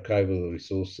to the archival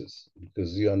resources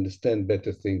because you understand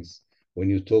better things when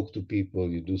you talk to people,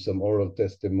 you do some oral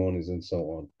testimonies and so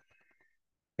on.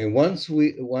 And once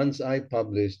I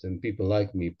published and people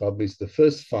like me published the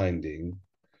first finding,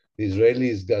 the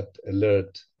Israelis got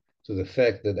alert to the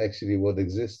fact that actually what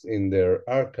exists in their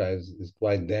archives is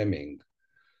quite damning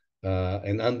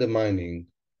and undermining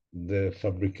the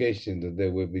fabrication that they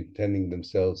were intending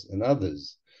themselves and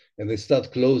others. And they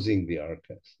start closing the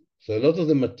archives. So a lot of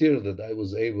the material that I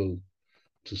was able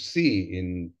to see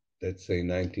in, let's say,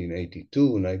 1982,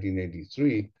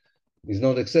 1983, is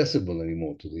not accessible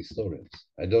anymore to the historians.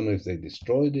 I don't know if they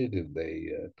destroyed it, if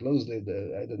they closed it,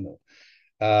 I don't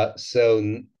know. So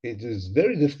it is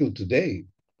very difficult today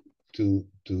to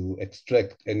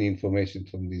extract any information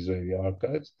from the Israeli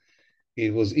archives.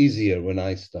 It was easier when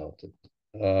I started.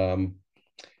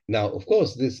 Now, of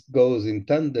course, this goes in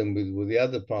tandem with the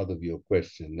other part of your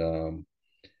question.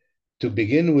 To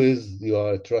begin with, you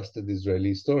are a trusted Israeli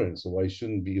historian, so why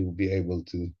shouldn't you be able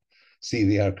to see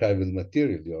the archival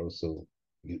material?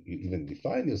 You even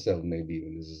define yourself maybe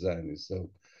even as a Zionist,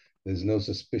 so there's no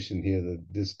suspicion here that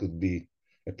this could be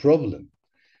a problem.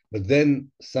 But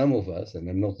then some of us, and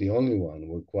I'm not the only one,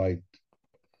 were quite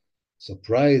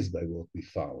surprised by what we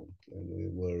found. And we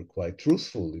were quite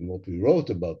truthful in what we wrote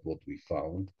about what we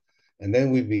found. And then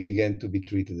we began to be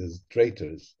treated as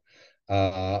traitors.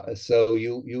 So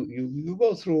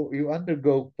you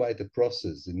undergo quite a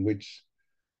process in which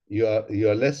you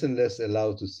are less and less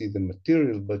allowed to see the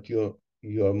material, but you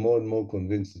are more and more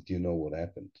convinced that you know what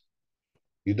happened.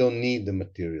 You don't need the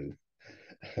material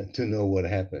to know what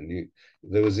happened.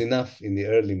 There was enough in the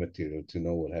early material to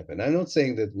know what happened. I'm not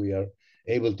saying that we are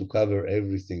able to cover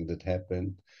everything that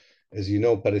happened. As you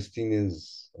know,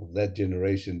 Palestinians of that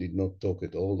generation did not talk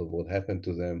at all of what happened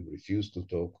to them, refused to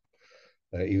talk,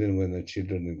 even when their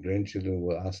children and grandchildren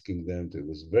were asking them. It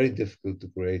was very difficult to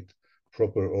create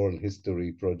proper oral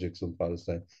history projects on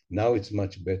Palestine. Now it's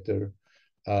much better.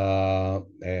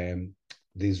 And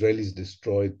the Israelis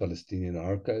destroyed Palestinian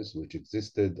archives, which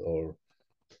existed, or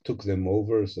took them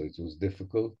over, so it was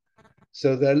difficult.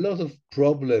 So there are a lot of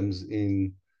problems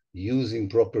in using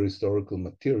proper historical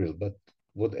material, but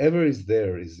whatever is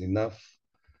there is enough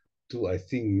to, I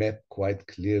think, map quite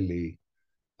clearly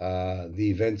the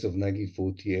events of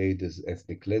 1948 as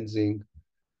ethnic cleansing.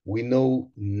 We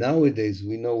know nowadays,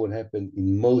 we know what happened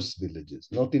in most villages,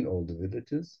 not in all the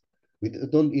villages. We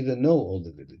don't even know all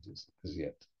the villages as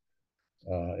yet.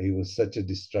 It was such a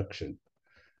destruction.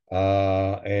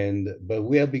 But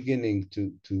we are beginning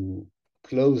to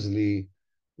closely,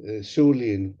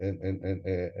 surely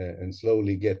and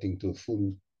slowly getting to a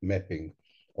full mapping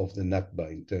of the Nakba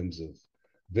in terms of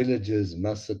villages,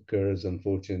 massacres,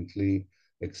 unfortunately,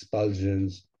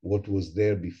 expulsions, what was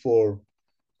there before,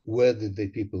 where did the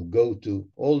people go to?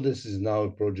 All this is now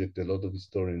a project a lot of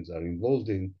historians are involved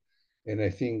in, and I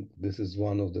think this is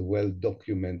one of the well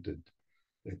documented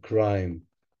crime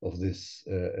of this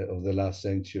of the last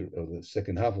century, of the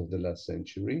second half of the last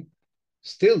century,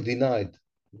 still denied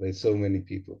by so many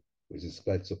people, which is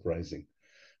quite surprising,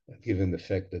 given the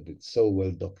fact that it's so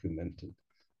well documented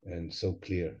and so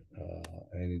clear,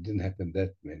 and it didn't happen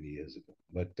that many years ago.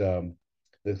 But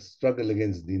the struggle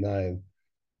against denial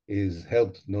is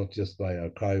helped not just by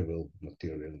archival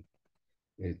material.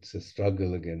 It's a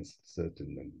struggle against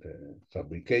certain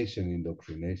fabrication,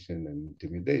 indoctrination, and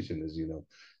intimidation, as you know.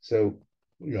 So,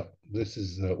 yeah, this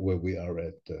is where we are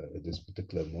at this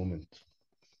particular moment.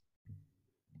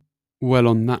 Well,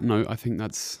 on that note, I think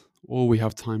that's all we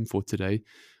have time for today.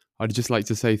 I'd just like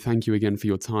to say thank you again for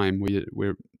your time.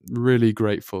 We're really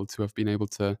grateful to have been able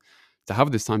to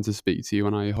have this time to speak to you,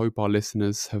 and I hope our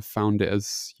listeners have found it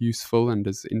as useful and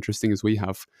as interesting as we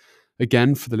have.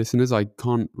 Again, for the listeners, I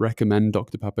can't recommend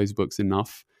Dr. Pappé's books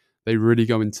enough. They really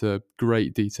go into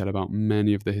great detail about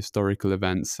many of the historical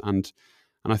events, and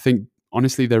I think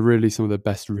honestly they're really some of the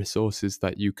best resources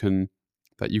that you can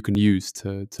use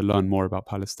to learn more about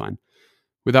Palestine.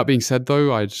 With that being said,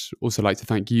 though, I'd also like to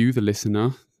thank you, the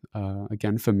listener,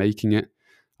 again for making it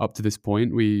up to this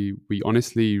point. We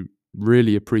honestly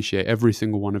really appreciate every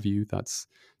single one of you that's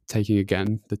taking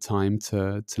again the time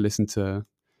to listen to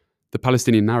the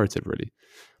Palestinian narrative. Really,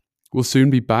 we'll soon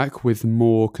be back with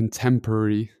more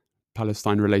contemporary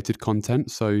Palestine-related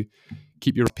content. So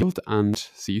keep your eyes peeled and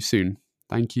see you soon.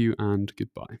 Thank you and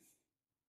goodbye.